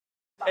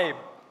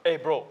哎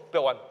 ，bro， 不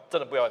要玩，真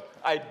的不要玩。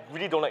I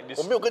really don't like this。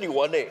我没有跟你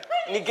玩呢。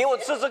你给我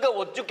吃这个，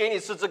我就给你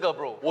吃这个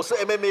 ，bro。我是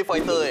MMA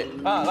fighter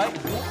哎。啊，来。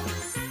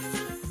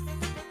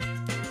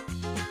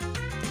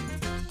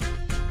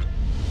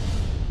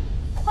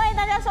欢迎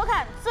大家收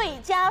看《最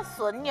佳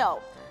损友》。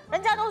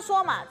人家都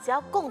说嘛，只要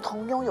共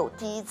同拥有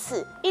第一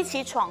次，一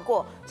起闯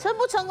过，成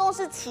不成功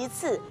是其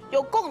次，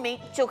有共鸣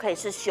就可以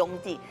是兄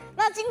弟。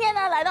那今天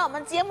呢，来到我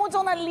们节目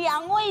中的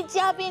2位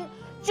嘉宾，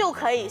就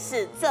可以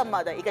是这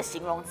么的一个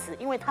形容词，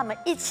因为他们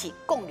一起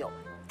共有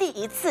第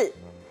一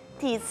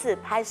次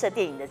拍摄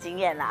电影的经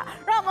验啦。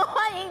让我们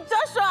欢迎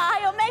Joshua 还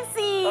有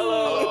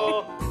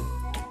Maxi。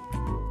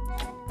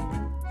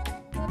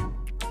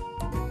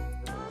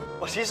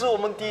其实我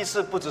们第一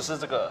次不只是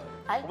这个，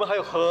我们还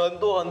有很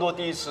多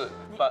第一次。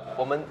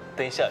我们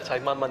等一下才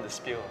慢慢的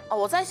spill。哦，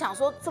我在想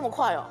说这么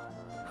快哦。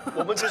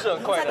我们就是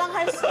很快的，才刚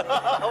开始。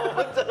我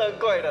们真的很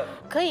快的。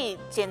可以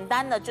简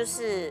单的就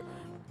是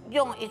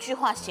用一句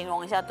话形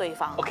容一下对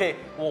方。OK，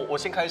 我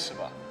先开始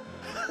吧。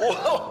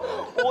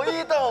我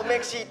遇到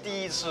Maxi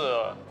第一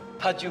次，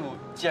他就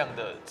这样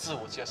的自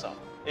我介绍。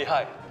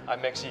Hi，I'm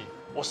Maxi，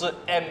 我是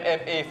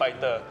MMA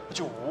fighter。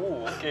就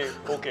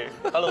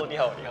OK，Hello， 你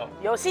好。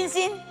有信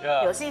心，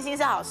有信心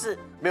是好事。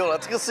没有了，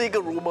这个是一个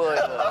rumor 来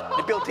的，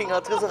你不要听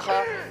啊，这个是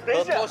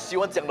他喜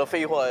欢讲的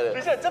废话来的。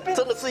等一下，这边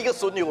真的是一个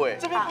损友哎。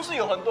这边不是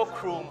有很多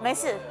crew 吗？没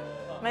事，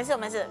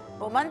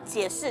我们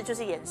解释就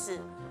是演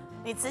示，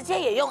你直接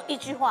也用一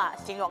句话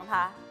形容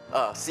他。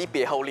惜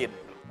别好练。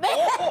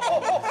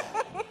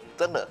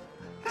真的，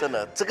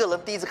这个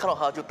人第一次看到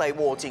他就戴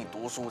墨镜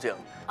读书这样，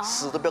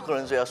死都不要跟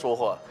人家说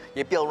话，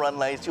也不要乱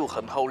来，就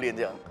很好练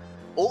这样。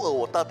偶尔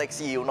我搭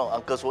taxi 也有那种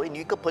uncle说，你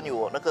一个朋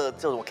友那个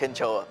叫什么 Ken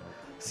Chow 啊，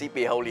惜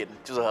别好练，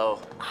就是好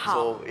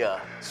说呀，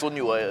损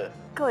友来的。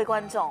各位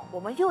观众，我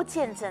们又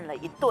见证了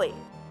一对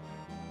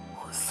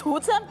俗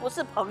称不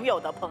是朋友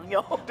的朋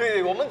友。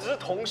对，我们只是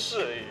同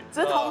事而已。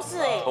只是同事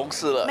哎。同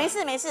事了。没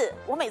事，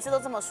我每次都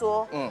这么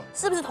说。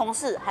是不是同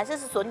事，还是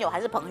损友，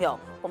还是朋友？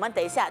我们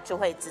等一下就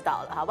会知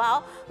道了，好不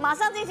好？马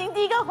上进行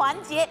第一个环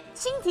节，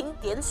蜻蜓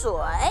点水。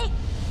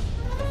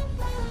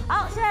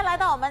好，现在来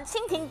到我们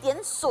蜻蜓点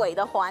水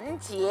的环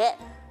节。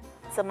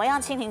怎么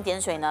样蜻蜓点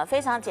水呢？非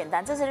常简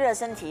单，这是热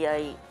身题而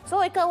已。所以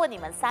我会各问你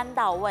们3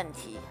道问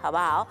题，好不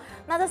好？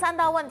那这3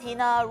道问题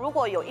呢，如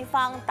果有一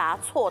方答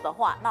错的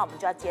话，那我们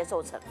就要接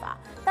受惩罚。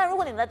但如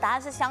果你们的答案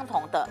是相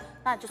同的，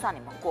那就算你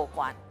们过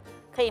关，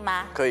可以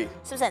吗？可以。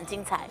是不是很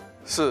精彩？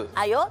是。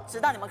哎呦，直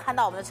到你们看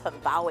到我们的惩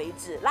罚为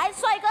止。来，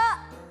帅哥，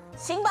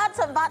请把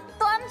惩罚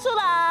端出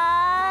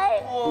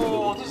来。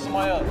这是什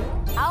么呀？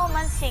好，我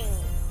们请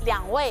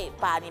2位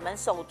把你们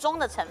手中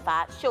的惩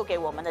罚秀给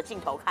我们的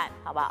镜头看，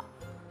好不好？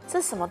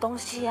这什么东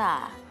西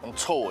啊？很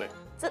臭哎！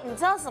这你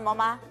知道什么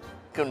吗？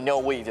跟尿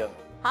味这样。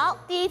好，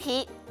第一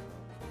题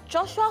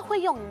 ，Joshua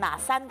会用哪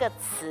3个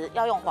词？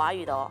要用华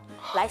语的哦，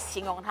来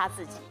形容他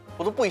自己。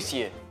我都不会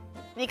写。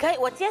你可以，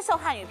我接受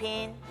汉语拼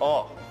音。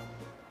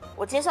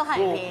我接受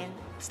汉语拼音。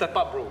Step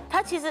up, bro。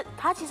他其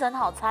实很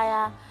好猜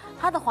啊，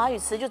他的华语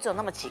词就只有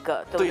那么几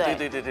个，对不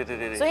对？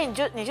对。所以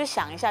你就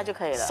想一下就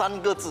可以了。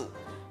3个字。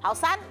好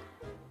，3、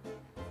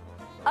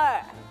2、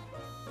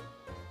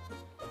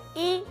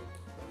1。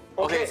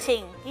OK，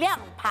 请亮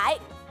牌。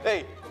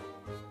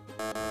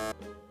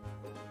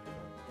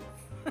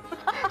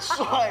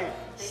帅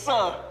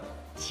色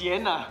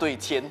钱啊！对，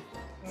钱。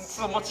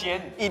什么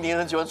钱？一年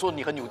很喜欢说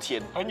你很有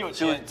钱，很有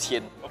钱，就是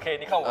钱。OK，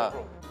 你看我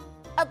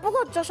bro。不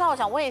过Joshua，我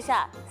想问一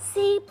下，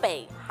西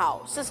北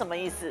好是什么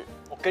意思？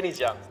我跟你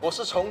讲，我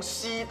是从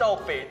西到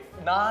北，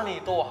哪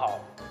里都好。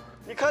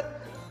你看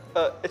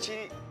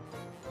，actually，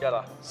要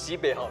了，西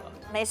北好了。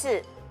没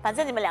事。反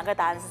正你们2个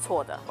答案是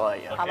错的，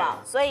好不好？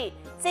所以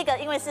这个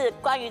因为是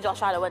关于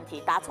Joshua 的问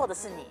题，答错的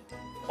是你，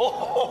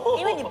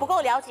因为你不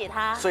够了解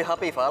他，所以他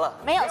被罚了。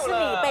没有，是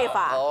你被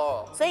罚。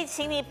所以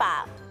请你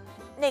把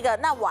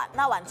那碗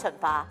惩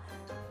罚，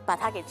把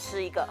它给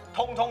吃一个，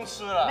通通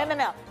吃了。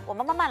没有，我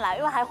们慢慢来，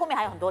因为后面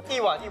还有很多题。一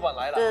碗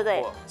来了。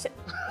对。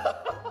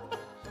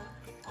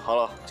好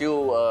了，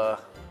就好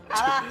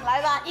了，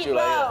来吧，eat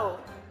bro。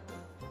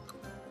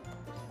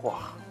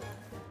哇，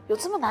有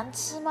这么难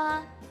吃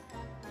吗？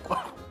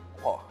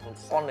很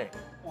酸嘞。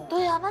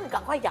对啊，那你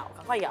赶快咬。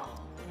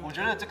我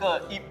觉得这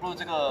个 eat bro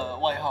这个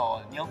外号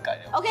啊，你要改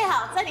掉。 OK，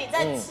 好，在你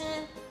在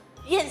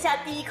咽下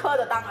第一颗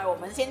的当儿，我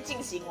们先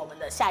进行我们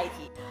的下一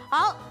题。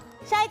好，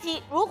下一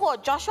题，如果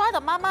Joshua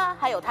的妈妈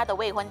还有他的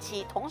未婚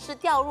妻同时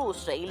掉入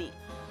水里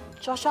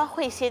，Joshua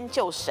会先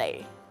救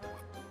谁？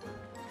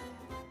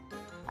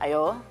哎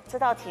呦，这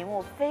道题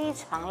目非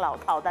常老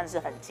套，但是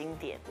很经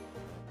典。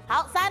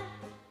好，3、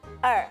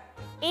2、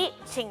1，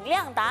请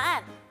亮答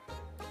案。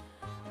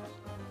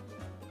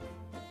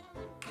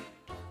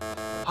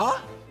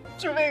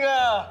就那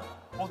个，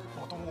我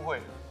都误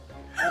会。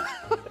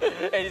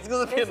你这个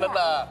是骗人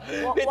的。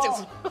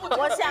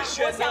我想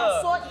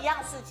说一样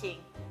事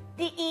情。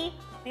第一，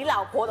你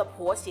老婆的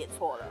婆写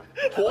错了。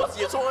婆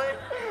写错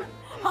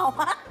好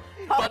吗？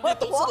反正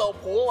都是老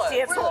婆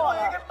写错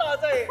了，一个大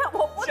在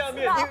我不知道下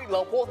面，因为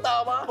老婆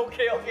大吗？ OK，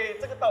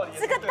这个道理。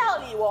这个道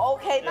理我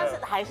OK， 但是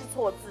还是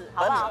错字，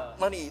好不好？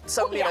那你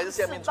上面还是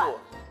下面错？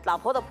老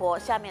婆的婆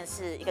下面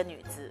是一个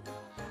女字。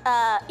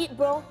eat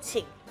bro，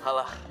 请。好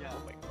了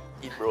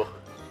 ，eat bro。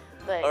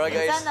对， Alright,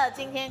 女生呢，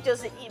今天就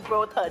是 eat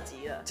bro 特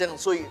辑了。这样，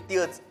所以第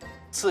二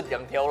次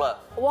2条了。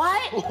Why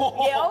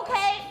也 OK，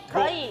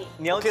 可以。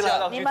你要加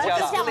到你们是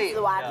这样子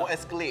玩。我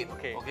escalate。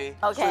OK。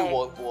所以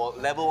我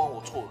level 1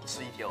我错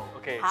吃1条。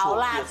OK。好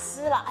啦，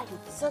吃了。哎呦，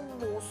真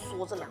啰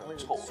嗦，这2位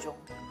臭兄。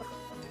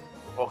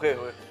OK，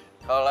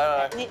 好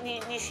来。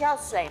你需要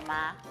水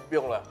吗？不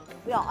用了。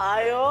不用。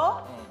哎呦，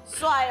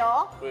帅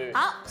哦。对。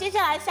好，接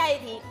下来下一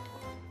题。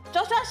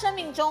Joshua 生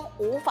命中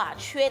无法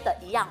缺的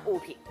一样物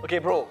品。OK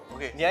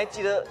bro，OK， 你还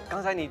记得刚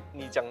才你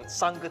讲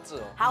3个字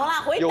哦？好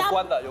啦，回答。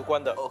有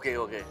关的。OK，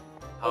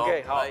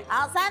好。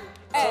好，3、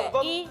2、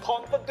1，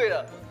同分对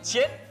了，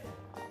钱。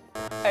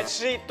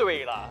Actually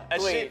对了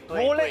 ，Actually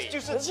wallet 就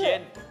是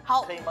钱。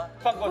好，可以吗？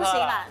放过他。不行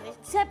啦，你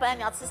现在本来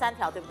你要吃3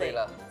条，对不对？对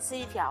了，吃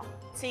1条，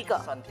吃1个。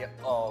3条。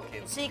哦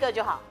 ，OK。吃1个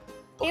就好。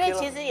因为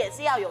其实也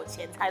是要有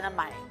钱才能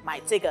买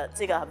这个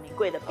很名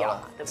贵的表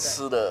嘛，对不对？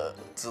吃的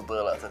值得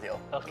了这条。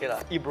OK 了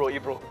，1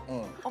 bro。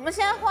我们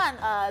现在换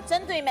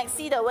针对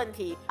Maxi 的问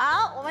题。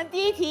好，我们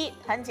第一题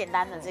很简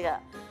单的这个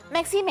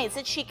 ，Maxi 每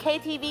次去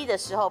KTV 的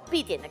时候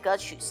必点的歌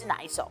曲是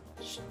哪一首？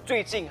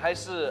最近还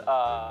是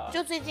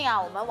就最近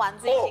啊，我们玩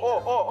最近。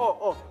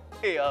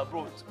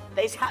bro，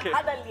 等一下，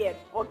他的脸，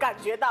我感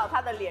觉到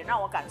他的脸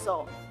让我感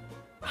受，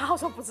他好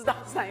像不知道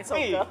是哪一首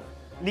歌。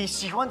你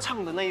喜欢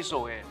唱的那一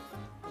首哎？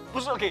不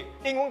是 OK，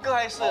 英文歌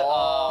还是等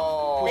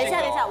一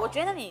下，我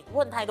觉得你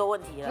问太多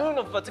问题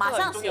了。马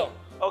上写。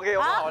OK，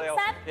 好，3、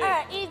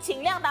2、1，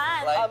请亮答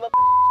案。来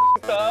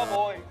 ，The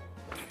Boy。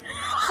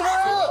什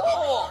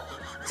么？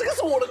这个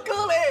是我的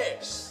歌嘞。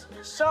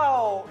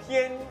少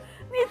年，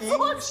你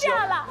坐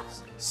下了。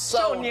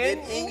少年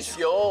英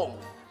雄。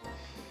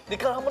你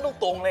看他们都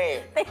懂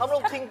嘞，他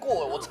们都听过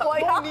我唱。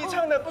你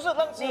唱的不是《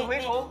浪子回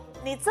头》？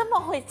你这么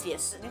会解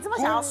释，你这么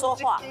想要说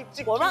话，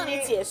我让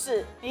你解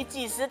释。你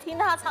几时听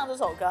他唱这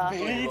首歌？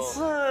每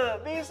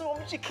次我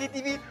们去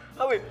KTV，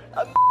 他会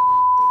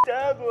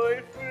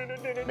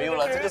没有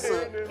了，这个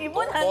是你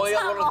不能唱我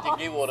要点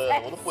给我的，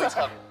我都不会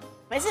唱。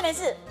没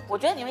事，我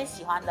觉得你会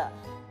喜欢的，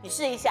你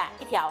试一下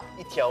1条。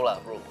1条了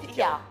 ，bro。1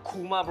条。苦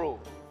吗 ，bro？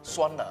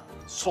 酸了，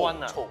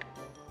臭。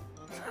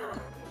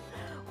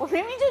我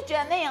明明就觉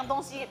得那样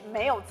东西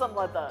没有这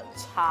么的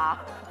差。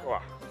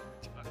哇！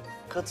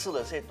可吃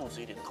了现在肚子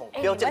有点痛，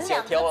不要这样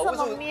小条啊！这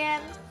么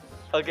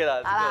man。OK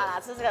了，好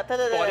啦，吃这个，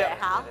对，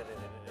好。对，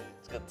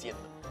这个尖的。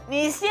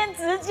你先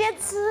直接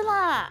吃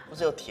啦。不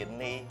是要甜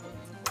呢？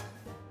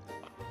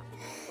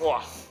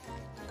哇！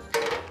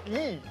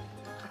咦！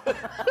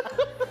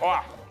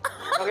哇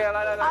 ！OK，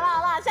 来。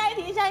好了，下一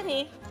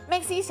题。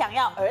Maxi 想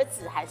要儿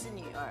子还是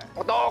女儿？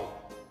我懂。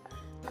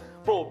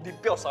Bro， 你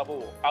不要杀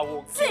我啊！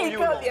我这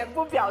个脸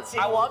部表情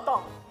我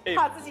懂，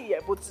他自己也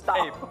不知道。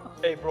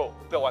Bro，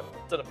 不要玩，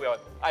真的不要玩。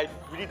I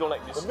really don't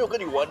like this。我没有跟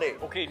你玩嘞。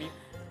OK， 你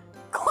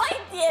快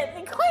点。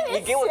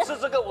你给我吃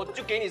这个，我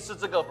就给你吃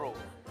这个 ，Bro。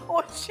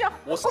我笑。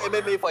我是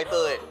MMA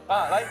fighter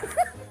来。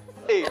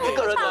这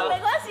个人呢？没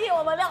关系，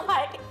我们亮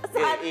牌。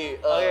3、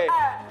2、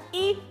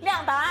1，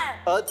亮答案。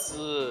儿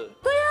子。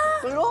对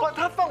啊。对咯。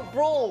他放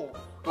Bro。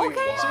OK，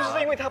是不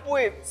是因为他不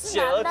会写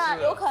儿子？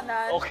有可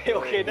能。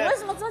OK， 你为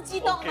什么这么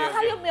激动呢？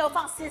他又没有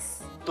放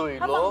sis， 对，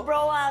他放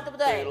bro 啊，对不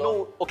对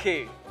 ？No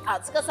OK。好，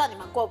这个算你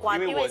们过关，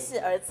因为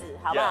是儿子，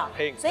好不好？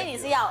所以你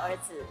是要儿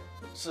子。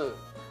是。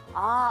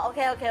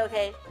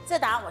OK， 这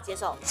答案我接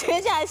受。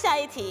接下来下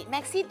一题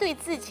 ，Maxi 对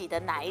自己的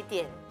哪一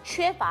点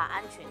缺乏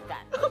安全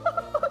感？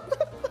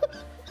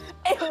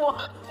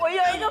我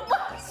有一个不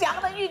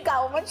祥的预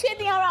感，我们确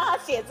定要让他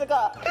写这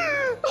个，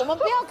我们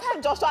不要看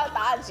Joshua的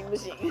答案行不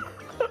行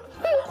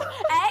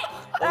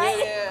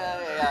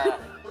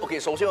？OK，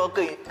 首先我要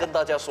跟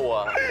大家说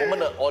啊，我们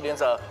的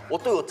audience 啊，我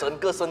对我整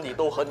个身体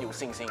都很有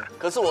信心，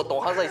可是我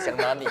懂他在想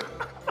哪里，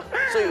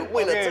所以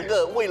为了这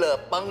个，为了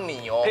帮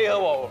你哦，配合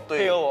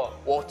我，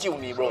我救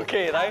你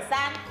bro。OK， 来，3、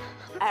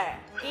2、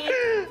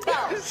1，Go！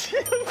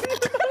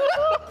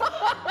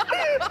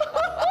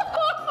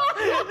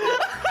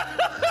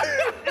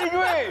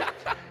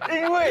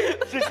 因为，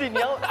其实你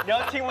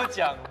要听我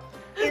讲，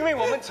因为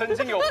我们曾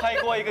经有拍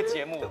过一个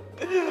节目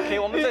 ，OK，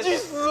 我们在去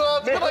死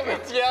啊！这个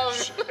讲，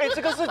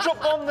这个是 drop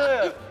bomb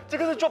的，这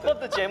个是 drop bomb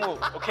的节目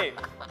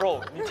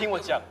 ，OK，bro， 你听我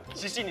讲，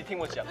西西你听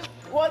我讲，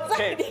我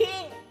在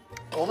听。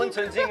我们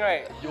曾经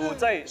有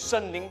在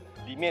森林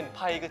里面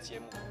拍一个节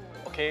目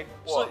 ，OK，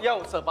 是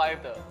要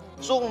survive 的，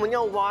所以我们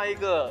要挖一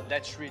个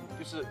latrine，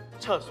 就是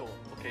厕所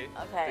 ，OK，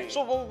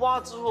 所以我们挖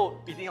之后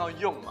一定要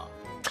用嘛。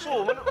所以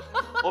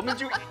我们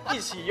就一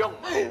起用，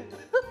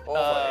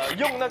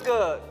用那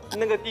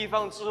个地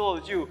方之后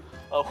就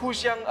互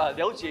相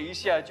了解一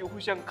下，就互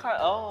相看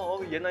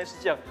原来是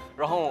这样，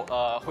然后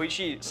回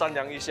去商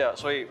量一下，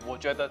所以我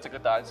觉得这个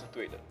答案是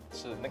对的，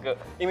是那个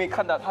因为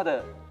看到他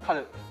的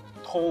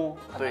偷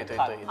很难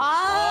看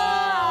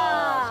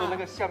啊，所以那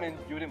个下面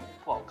有点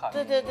不好看。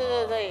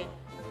对。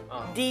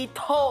低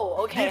头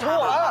 ，OK， 低头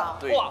啊，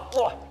哇，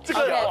这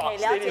个可以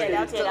了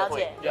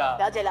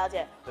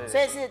解，所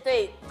以是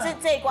对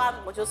这一关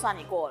我就算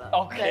你过了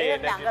 ，OK， 因为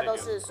两个都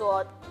是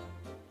说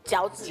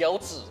脚趾，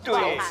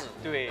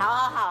对，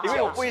好，因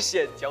为我不会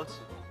写脚趾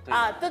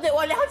啊，对，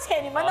我了解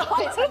你们的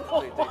完成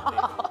度，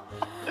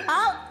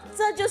好，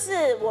这就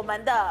是我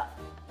们的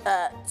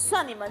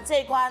算你们这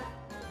一关。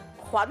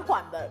缓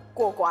缓的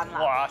过关了。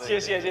哇，谢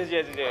谢。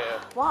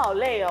我好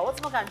累哦，我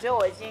怎么感觉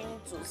我已经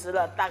主持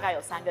了大概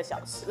有3个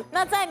小时？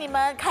那在你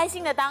们开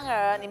心的当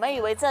儿，你们以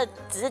为这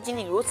只是仅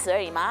仅如此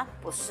而已吗？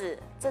不是，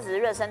这只是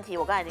热身题，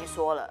我刚才已经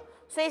说了。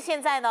所以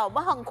现在呢，我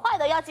们很快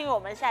的要进入我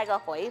们下一个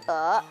回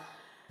合，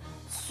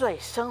水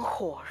深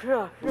火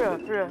热。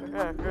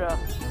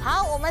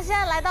好，我们现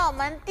在来到我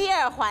们第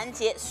2环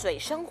节，水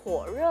深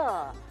火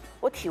热。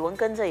我体温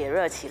跟着也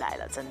热起来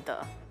了，真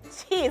的。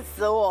气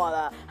死我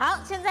了！好，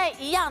现在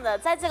一样的，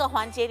在这个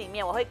环节里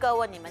面，我会各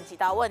问你们几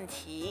道问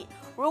题。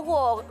如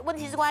果问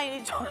题是关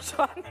于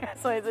Joshua，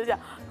 所以就讲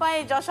关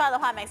于 Joshua 的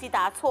话 ，Maxi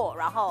答错，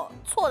然后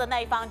错的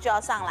那一方就要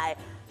上来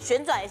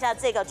旋转一下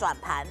这个转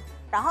盘，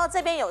然后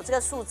这边有这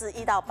个数字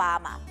1到8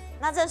嘛，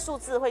那这数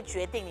字会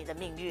决定你的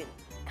命运。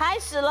开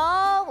始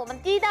喽，我们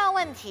第一道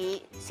问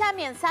题，下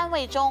面3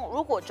位中，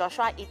如果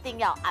Joshua 一定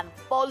要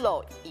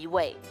unfollow 一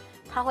位，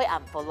他会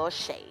unfollow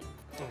谁？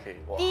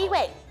第1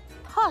位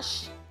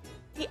Tosh。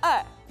第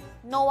2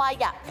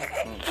 Noah，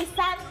 第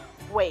3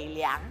伟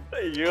良。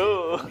哎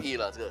呦，同意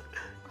了这个。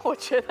我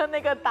觉得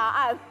那个答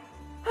案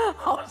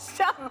好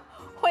像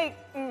会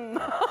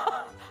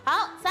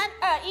好，3、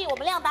2、1，我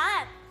们亮答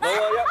案。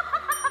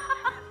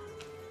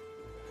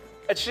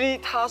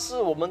Actually， 他是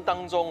我们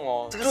当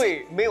中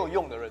最没有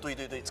用的人。对，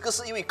这个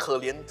是因为可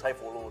怜才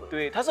follow 的。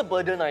对，他是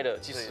burden 来的，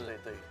其实。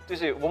对，就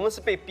是我们是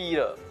被逼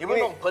的。有没有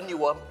那种朋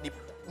友啊？你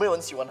没有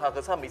人喜欢他，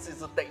可是他每次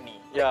是带你，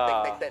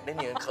带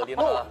你很可怜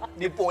他，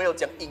你不会要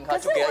讲应他，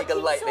就给他一个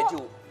like， 那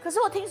就。可是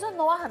我听说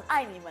Noah 很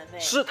爱你们呢。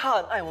是他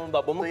很爱我们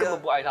吧？我们根本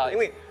不爱他，因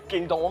为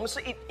你懂，我们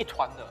是一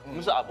团的，我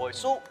们是阿 boy，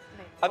 so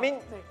I mean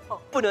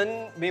不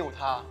能没有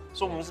他，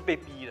所以我们是被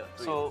逼的，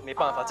所以没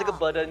办法，这个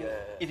burden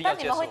一定要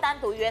接受。那你们会单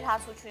独约他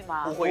出去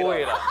吗？不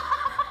会了，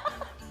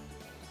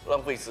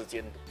浪费时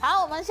间。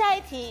好，我们下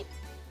一题，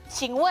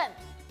请问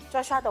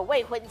Joshua 的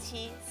未婚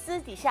妻私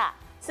底下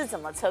是怎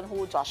么称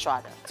呼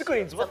Joshua 的？这个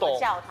你怎么懂？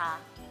叫他？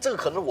这个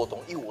可能我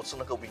懂，因为我是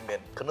那个 wingman，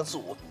 可能是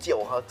我教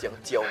他怎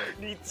样教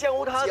你。你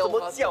教他怎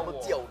么教我？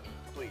教你，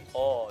对。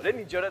哦，那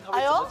你觉得他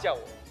会怎么教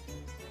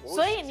我？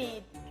所以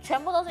你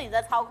全部都是你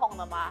在操控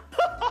的吗？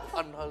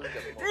按他是讲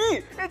什么？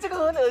哎，这个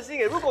很恶心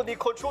哎！如果你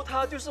control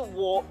他，就是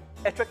我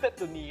attracted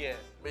to 你耶。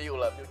没有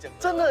了，没有这样。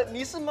真的，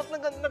你是那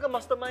个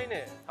mastermind 呢？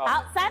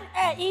好，3、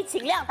2、1，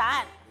请亮答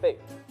案。对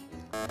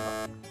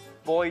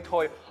 ，boy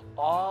toy，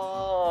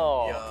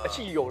 哦，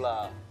是有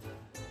了，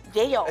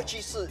也有。其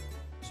实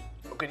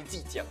我跟你自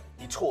己讲，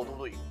你错对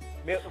不对？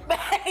没有。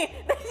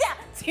等一下，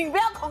请不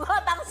要恐吓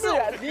当事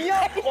人。你要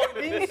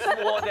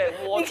convince我的，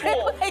我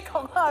错。你可以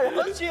恐吓人。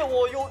而且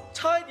我有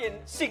差一点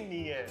信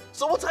你耶。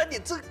什么差一点？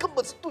这根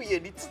本是对耶，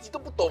你自己都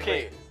不懂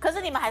耶。可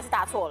是你们还是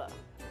答错了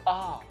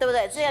啊，对不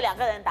对？这2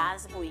个人答案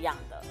是不一样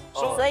的，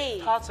所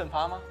以他惩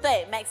罚吗？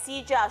对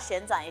 ，Maxi 就要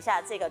旋转一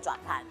下这个转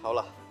盘。好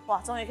了，哇，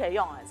终于可以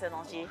用了这个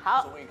东西。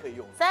好，终于可以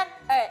用。3、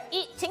2、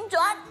1，请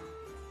转。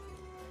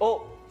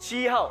哦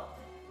，7号。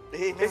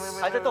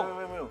还在动？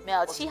没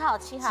有，7号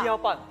，7号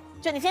半。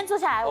就你先坐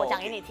下来，我讲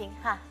给你听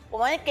哈。我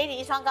们给你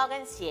一双高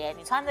跟鞋，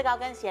你穿着高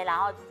跟鞋，然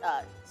后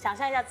想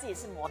象一下自己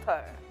是模特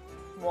儿、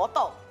魔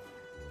豆。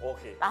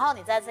OK。然后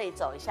你在这里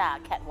走一下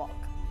catwalk。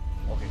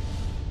OK。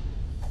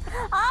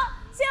好，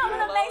现在我们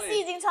的 Maxi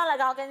已经穿了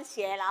高跟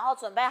鞋，然后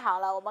准备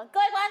好了。我们各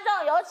位观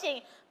众有请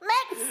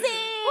Maxi，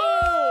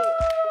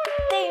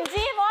 顶级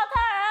模特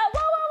儿，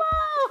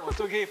哇！我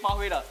终于可以发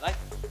挥了，来，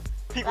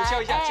屁股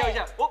翘一下，翘一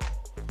下，哦。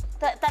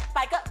对，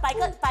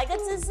摆个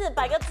姿势，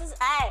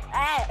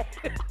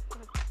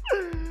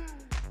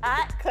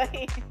哎，可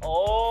以，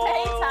哦，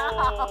非常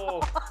好，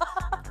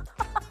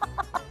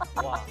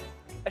哇，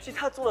而且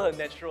他做的很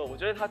natural， 我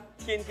觉得他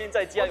天天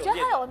在家有练，我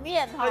觉得他有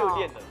练哈，他有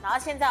练的。然后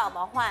现在我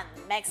们换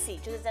Maxi，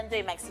 就是针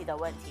对 Maxi 的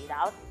问题，然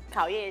后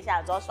考验一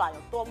下 Joshua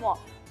有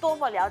多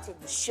么了解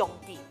你的兄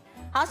弟。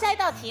好，下一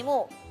道题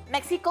目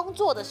 ，Maxi 工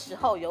作的时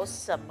候有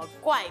什么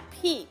怪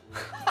癖？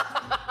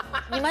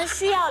你们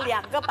需要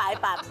2个白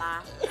板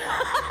吗？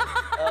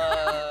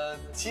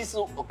其实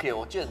OK，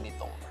 我觉得你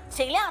懂了。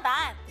请亮答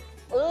案。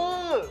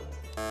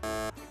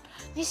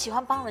你喜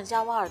欢帮人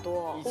家挖耳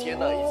朵？以前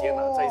呢，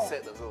在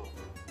set 的时候。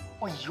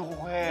哎呦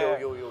喂！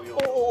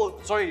有。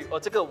所以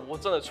这个我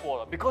真的错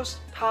了 ，because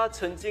他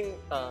曾经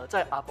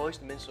在 A Boys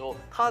里面的时候，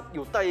他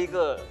有带一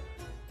个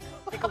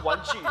玩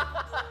具，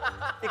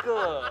一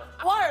个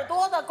挖耳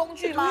朵的工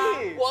具吗？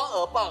挖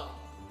耳棒。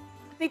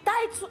你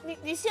带出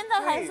你现在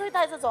还是会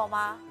带这种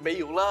吗？没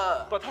有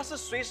啦，不，它是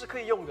随时可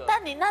以用的。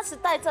但你那时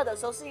带这的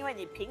时候，是因为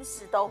你平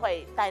时都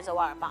会带着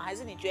挖耳棒，还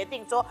是你决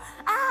定说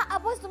啊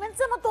，boys里面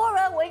这么多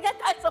人，我应该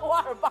带着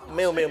挖耳棒？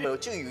没有，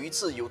就有一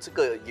次有这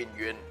个演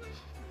员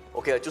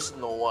 ，OK 就是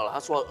Noah 了，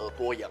他说他耳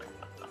朵痒，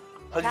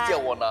他就叫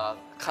我拿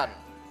看，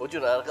我就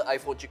拿那个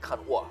iPhone 去看，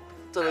哇，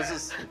真的是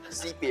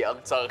西北肮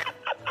脏。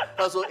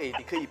他说，哎，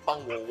你可以帮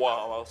我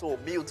挖吗？我说我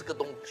没有这个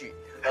工具，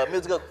没有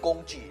这个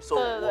工具，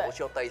所以我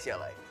需要带下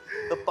来。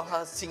要帮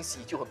他清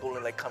洗，就很多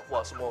人来看，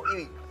哇，什么？因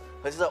为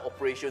还是在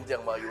operation 这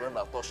样嘛，有人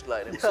拿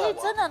torchlight， 所以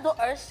真的很多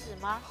耳屎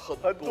吗？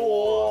很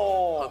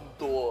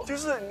多，就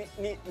是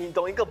你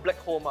懂一个 black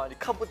hole 吗？你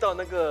看不到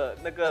那个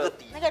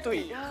底，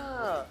对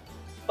呀。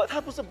不，它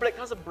不是 black，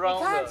 它是 brown 的。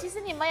你看，其实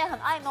你们也很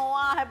爱 Noah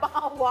啊，还帮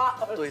他挖。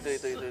对，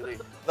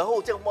然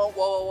后这样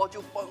挖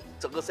就帮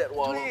整个 set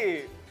挖了。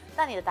对。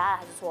但你的答案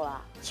还是错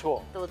啦，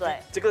错，对不对？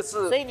这个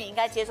是，所以你应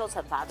该接受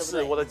惩罚，对不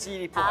对？是我的记忆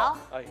力不好。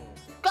哎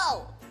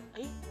 ，Go！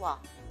 哎，哇，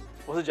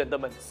我是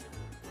gentleman。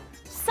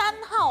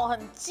3号很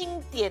经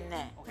典呢。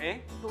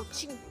OK。有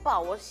劲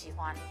爆，我喜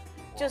欢。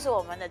就是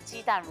我们的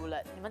鸡蛋如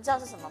冷，你们知道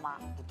是什么吗？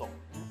不懂。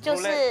就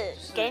是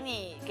给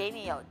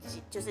你有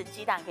就是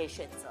鸡蛋可以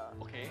选择。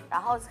OK。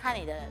然后看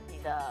你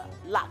的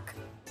luck，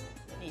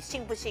 你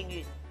幸不幸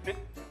运？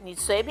你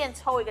随便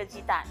抽一个鸡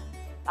蛋。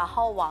然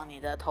后往你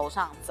的头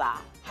上砸。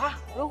哈，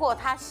如果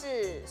它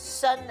是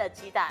生的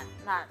鸡蛋，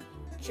那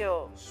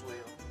就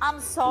I'm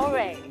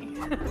sorry。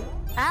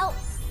好，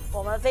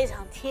我们非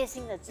常贴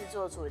心的制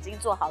作组已经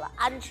做好了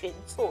安全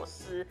措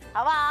施，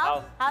好不好？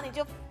好，你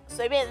就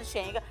随便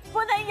选一个，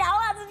不能摇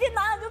啊，直接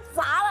拿了就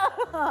砸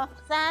了。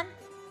3、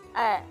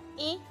2、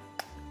1。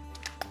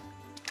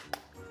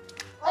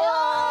哎呦！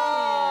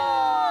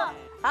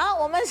好，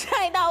我们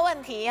下一道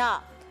问题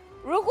啊，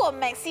如果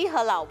Maxi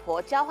和老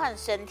婆交换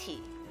身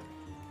体。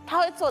他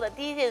会做的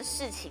第一件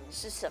事情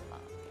是什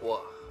么？哇！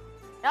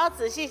然后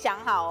仔细想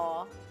好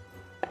哦。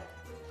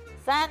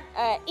3、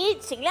2、1，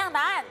请亮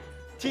答案。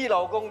替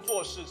老公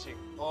做事情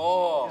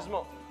哦。什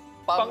么？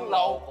帮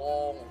老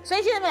公。所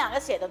以现在你们2个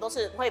写的都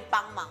是会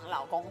帮忙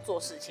老公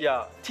做事情。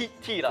呀，替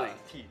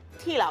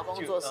老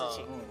公做事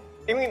情。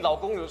因为老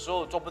公有时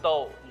候做不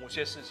到某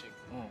些事情，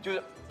就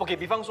是OK，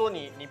比方说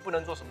你不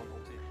能做什么东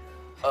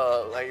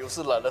西。有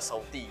时懒得扫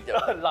地这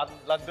样。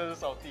懒得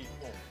扫地。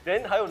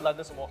人还有懒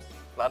得什么？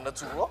懒得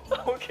煮咯。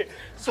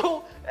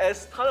OK，so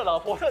as 他的老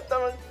婆，那当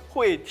然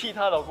会替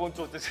她老公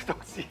做这些东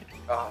西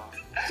啊，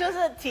就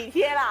是体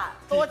贴啦，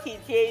多体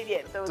贴一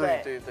点，对不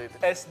对？对。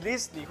At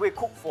least 你会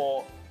cook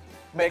for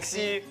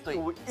Maxi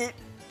to eat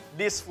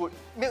this food。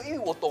没有，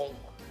因为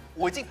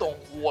我已经懂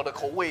我的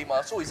口味嘛，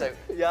所以才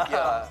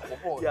我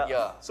不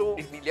所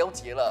以你了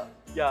解了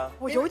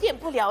我有点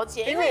不了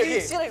解，因为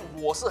现在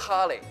我是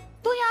他嘞。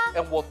对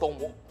呀。我懂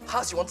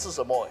他喜欢吃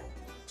什么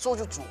所以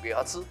就煮给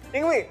他吃，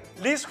因为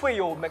Liz 会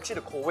有 Maxi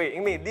的口味，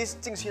因为 Liz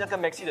进去那个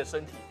Maxi 的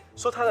身体，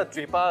所以他的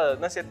嘴巴的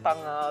那些当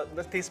啊、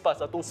那 taste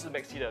buds 啊，都是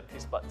Maxi 的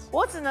taste buds。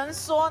我只能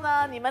说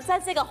呢，你们在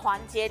这个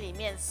环节里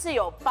面是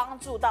有帮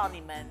助到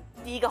你们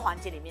第一个环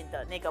节里面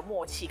的那个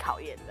默契考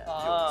验的，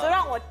所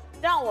以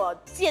让我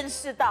见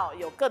识到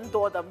有更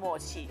多的默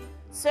契。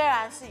虽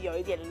然是有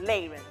一点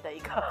累人的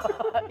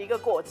一个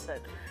过程，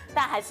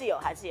但还是有，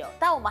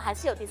但我们还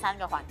是有第3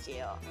个环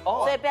节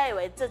哦，所以不要以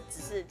为这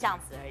只是这样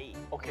子而已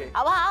 ，OK，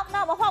 好不好？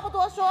那我们话不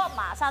多说，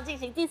马上进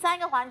行第3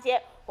个环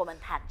节，我们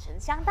坦诚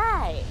相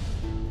待。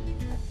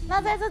那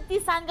在这第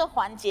3个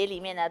环节里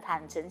面呢，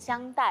坦诚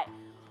相待，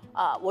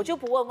我就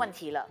不问问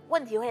题了，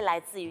问题会来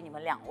自于你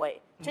们2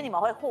位，就你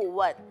们会互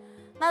问。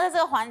那在这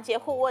个环节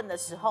互问的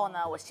时候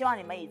呢，我希望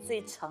你们以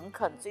最诚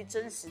恳、最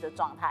真实的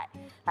状态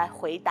来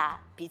回答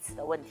彼此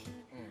的问题，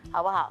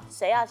好不好？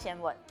谁要先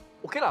问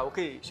 ？OK 啦，我可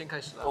以先开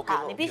始了。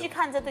好，你必须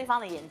看着对方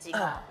的眼睛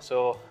啊。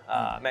So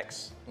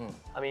Max，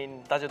 I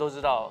mean 大家都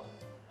知道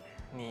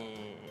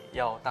你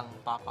要当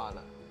爸爸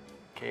了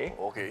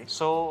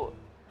 ，OK？So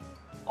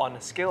on a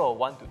scale of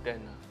 1 to 10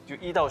呢，就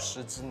1到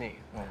10之内，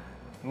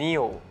你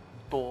有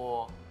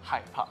多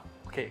害怕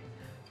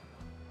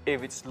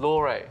 ？OK？If it's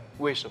low right，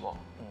 为什么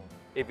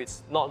？If it's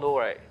not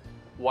low right,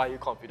 why are you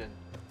confident?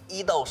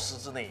 1到10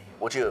之内，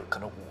我觉得可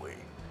能5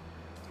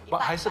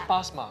还是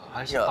pass 嘛？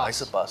还是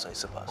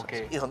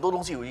pass。OK， 因为很多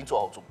东西我已经做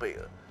好准备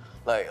了。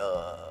来，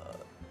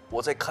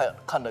我在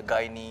看的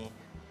该尼，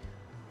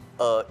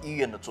医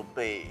院的准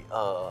备，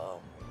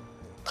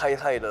太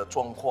太的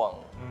状况，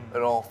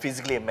然后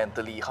physically and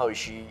mentally how is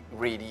she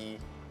ready，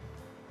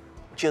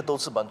 我觉得都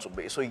是蛮准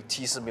备，所以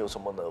其实没有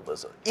什么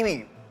nervous， 因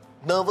为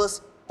nervous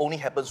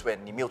only happens when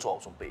你没有做好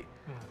准备。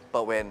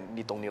But when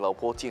你懂你老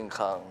婆健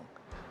康，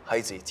孩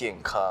子也健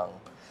康，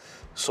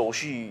手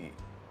续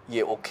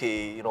也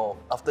OK，you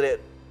know。After that,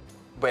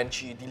 when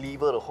she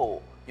deliver 的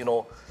后，you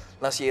know，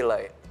 那些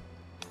like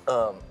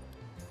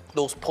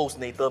those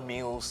postnatal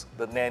meals,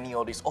 the nanny,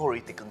 all this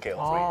already taken care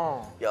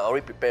of, yeah,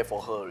 already prepared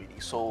for her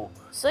already. So，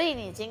 所以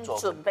你已经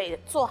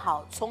做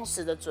好充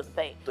实的准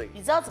备，对，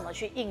你知道怎么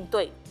去应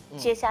对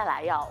接下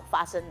来要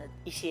发生的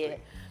一些，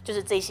就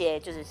是这些，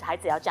就是孩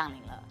子要降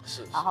临了，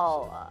是，然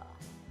后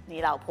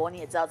你老婆，你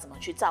也知道怎么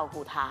去照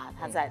顾她，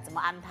她在怎么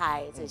安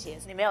排这些，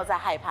你没有在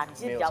害怕，你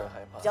其实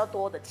比较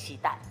多的期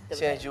待，对不对？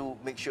现在就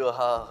make sure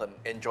她很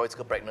enjoy 这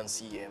个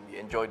pregnancy and we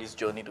enjoy this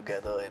journey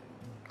together and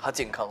她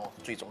健康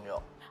最重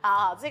要。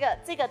好，这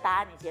个答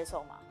案你接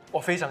受吗？我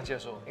非常接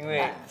受，因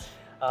为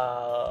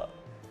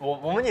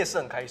我们也是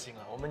很开心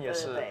啊，我们也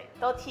是对，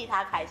都替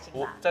她开心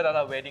啦。在她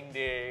的 wedding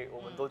day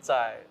我们都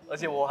在，而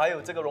且我还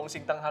有这个荣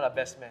幸当她的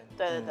best man。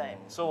对，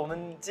所以我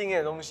们经验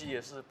的东西也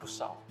是不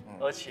少，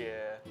而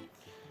且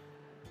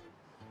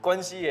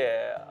关系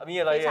也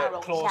越来越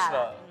close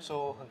了，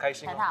所以很开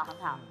心。很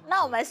好。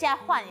那我们现在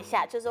换一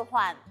下，就是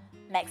换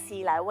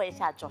Maxi 来问一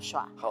下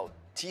Joshua。好，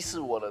其实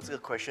我的这个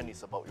question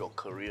is about your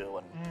career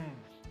one。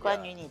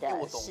关于你的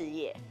事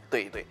业。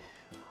对。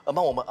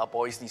那我们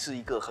boys， 你是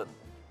一个很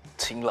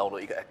勤劳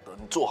的一个 actor，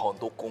 你做好很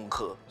多功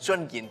课，虽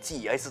然演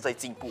技还是在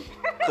进步，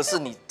可是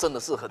你真的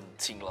是很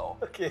勤劳。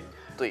OK。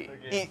对，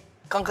因为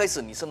刚开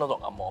始你是那种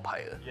按摩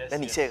拍的，那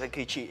你现在可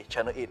以去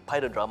Channel 8拍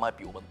的 drama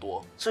比我们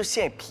多，所以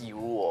现在譬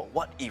如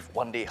what if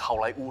one day 好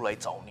莱坞来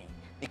找你，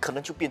你可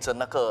能就变成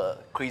那个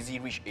Crazy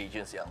Rich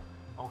Asians 这样。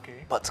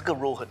OK。But 这个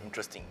role 很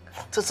interesting，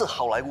 这次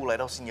好莱坞来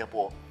到新加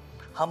坡，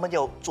他们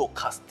要做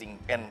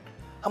casting，and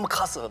他们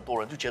cast 很多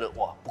人就觉得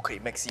哇不可以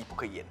 ，Maxi 不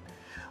可以演。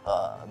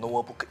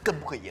Noah 更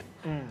不可以演。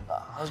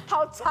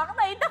好长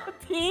的一道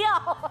题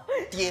哦。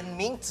点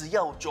名只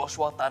要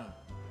Joshua Tan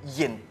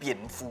演蝙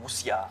蝠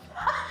侠，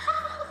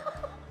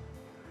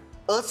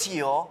而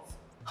且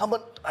他们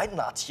还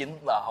拿钱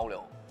拿好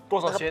了。多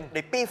少钱？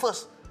你 pay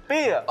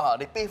first。pay 啊？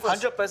你 pay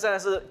first。100% 还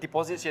是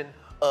deposit 先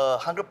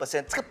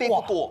？100%，这个 pay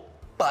不多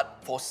 ，but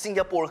for 新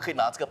加坡人可以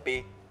拿这个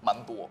pay 蛮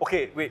多。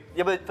OK， 喂，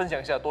要不要分享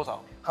一下多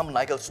少？他们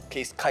拿一个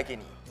suitcase 开给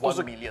你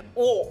1 million。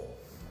哦。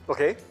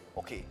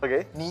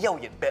OK， 你要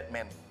演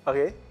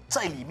Batman。OK，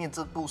 在里面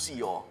这部戏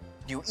有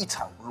一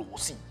场裸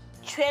戏，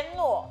全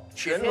裸，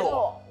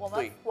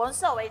我们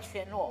设为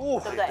全裸，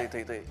对不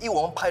对？对，因为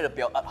我们拍的比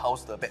较 art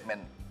house 的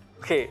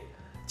Batman。OK，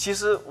 其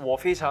实我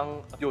非常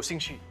有兴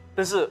趣，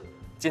但是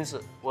坚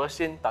持我要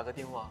先打个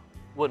电话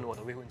问我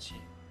的未婚妻，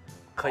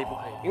可以不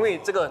可以？因为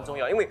这个很重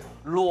要，因为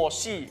裸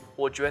戏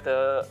我觉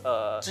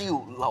得只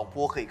有老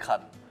婆可以看。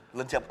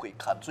人家不可以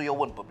看，所以要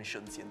问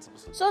permission 先，是不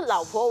是？所以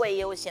老婆为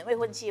优先，未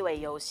婚妻为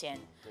优先，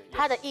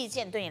他的意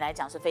见对你来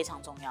讲是非常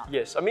重要的。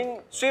Yes，I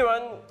mean， 虽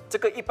然这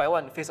个100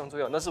万非常重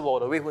要，但是我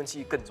的未婚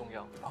妻更重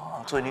要。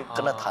所以你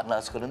跟他谈了，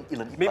可能一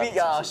人100。Maybe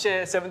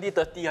share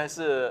 70-30还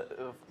是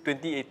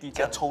20-80，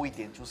这样抽一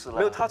点就是了。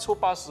没有，他抽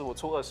80，我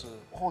抽20。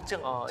这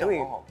样因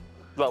为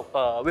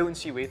未婚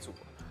妻为主。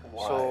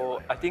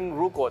So I think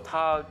如果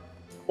他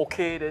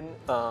OK，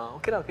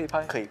 OK 了，可以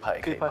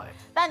拍。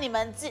但你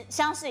们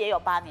相识也有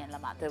8年了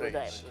嘛，对不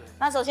对？是。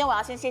那首先我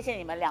要先谢谢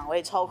你们2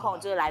位抽空，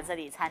就是来这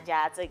里参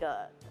加这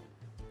个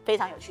非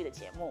常有趣的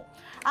节目，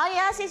然后也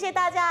要谢谢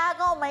大家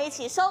跟我们一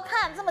起收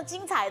看这么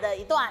精彩的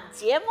一段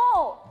节目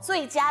《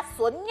最佳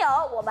损友》，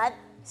我们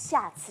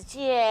下次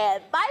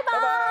见，拜拜。